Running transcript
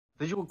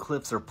Visual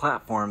cliffs are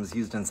platforms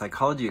used in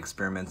psychology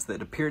experiments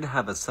that appear to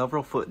have a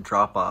several-foot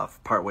drop-off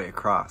partway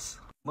across.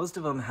 Most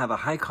of them have a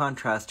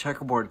high-contrast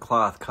checkerboard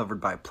cloth covered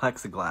by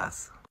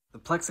plexiglass. The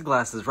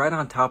plexiglass is right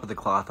on top of the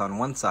cloth on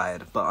one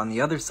side, but on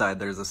the other side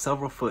there's a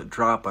several-foot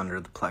drop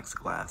under the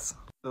plexiglass.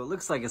 So it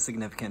looks like a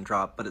significant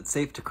drop, but it's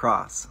safe to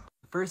cross.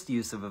 The first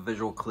use of a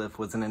visual cliff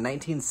was in a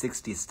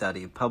 1960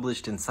 study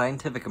published in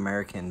Scientific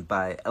American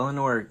by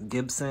Eleanor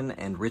Gibson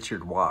and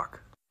Richard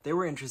Walk. They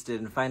were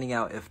interested in finding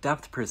out if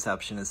depth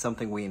perception is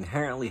something we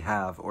inherently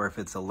have or if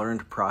it's a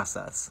learned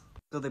process.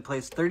 So they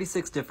placed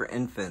 36 different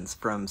infants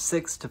from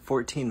 6 to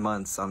 14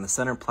 months on the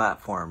center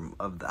platform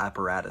of the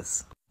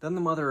apparatus. Then the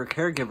mother or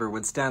caregiver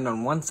would stand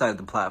on one side of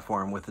the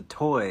platform with a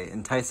toy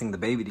enticing the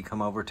baby to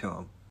come over to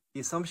them. The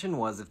assumption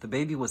was if the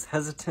baby was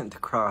hesitant to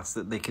cross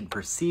that they could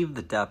perceive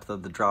the depth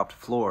of the dropped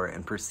floor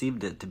and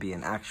perceived it to be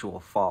an actual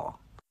fall.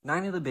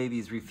 9 of the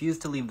babies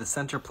refused to leave the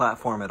center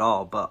platform at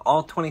all, but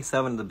all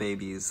 27 of the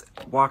babies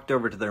walked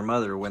over to their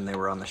mother when they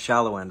were on the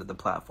shallow end of the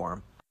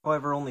platform.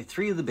 However, only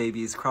 3 of the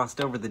babies crossed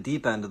over the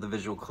deep end of the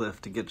visual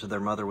cliff to get to their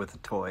mother with a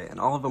toy, and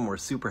all of them were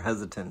super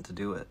hesitant to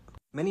do it.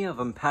 Many of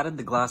them patted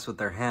the glass with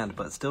their hand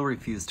but still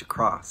refused to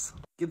cross.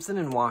 Gibson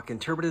and Walk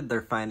interpreted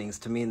their findings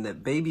to mean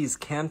that babies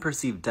can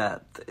perceive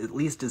depth at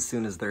least as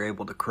soon as they're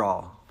able to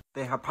crawl.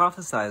 They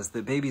hypothesized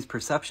that babies'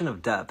 perception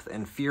of depth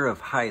and fear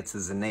of heights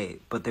is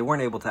innate, but they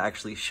weren't able to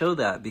actually show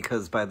that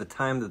because by the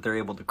time that they're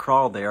able to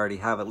crawl, they already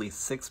have at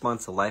least 6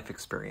 months of life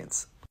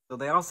experience. So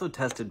they also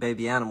tested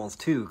baby animals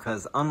too,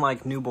 because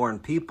unlike newborn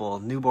people,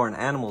 newborn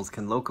animals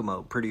can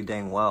locomote pretty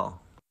dang well.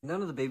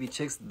 None of the baby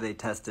chicks that they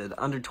tested,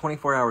 under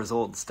 24 hours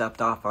old,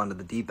 stepped off onto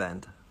the deep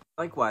end.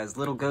 Likewise,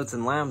 little goats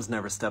and lambs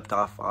never stepped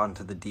off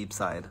onto the deep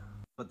side.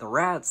 But the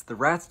rats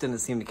didn't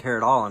seem to care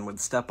at all and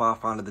would step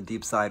off onto the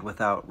deep side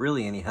without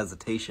really any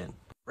hesitation.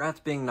 Rats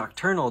being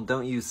nocturnal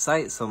don't use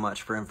sight so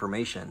much for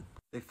information.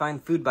 They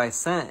find food by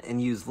scent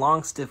and use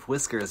long stiff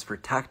whiskers for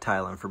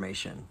tactile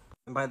information.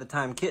 And by the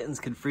time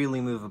kittens could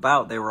freely move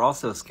about, they were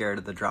also scared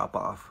of the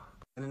drop-off.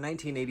 In a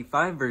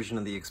 1985 version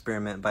of the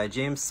experiment by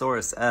James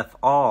Soros F.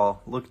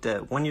 al. looked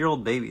at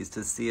 1-year-old babies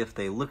to see if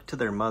they looked to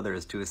their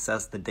mothers to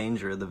assess the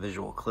danger of the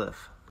visual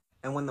cliff.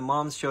 And when the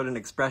moms showed an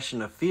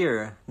expression of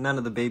fear, none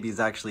of the babies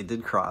actually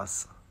did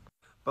cross.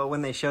 But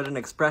when they showed an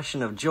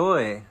expression of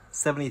joy,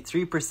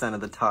 73%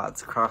 of the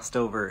tots crossed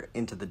over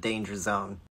into the danger zone.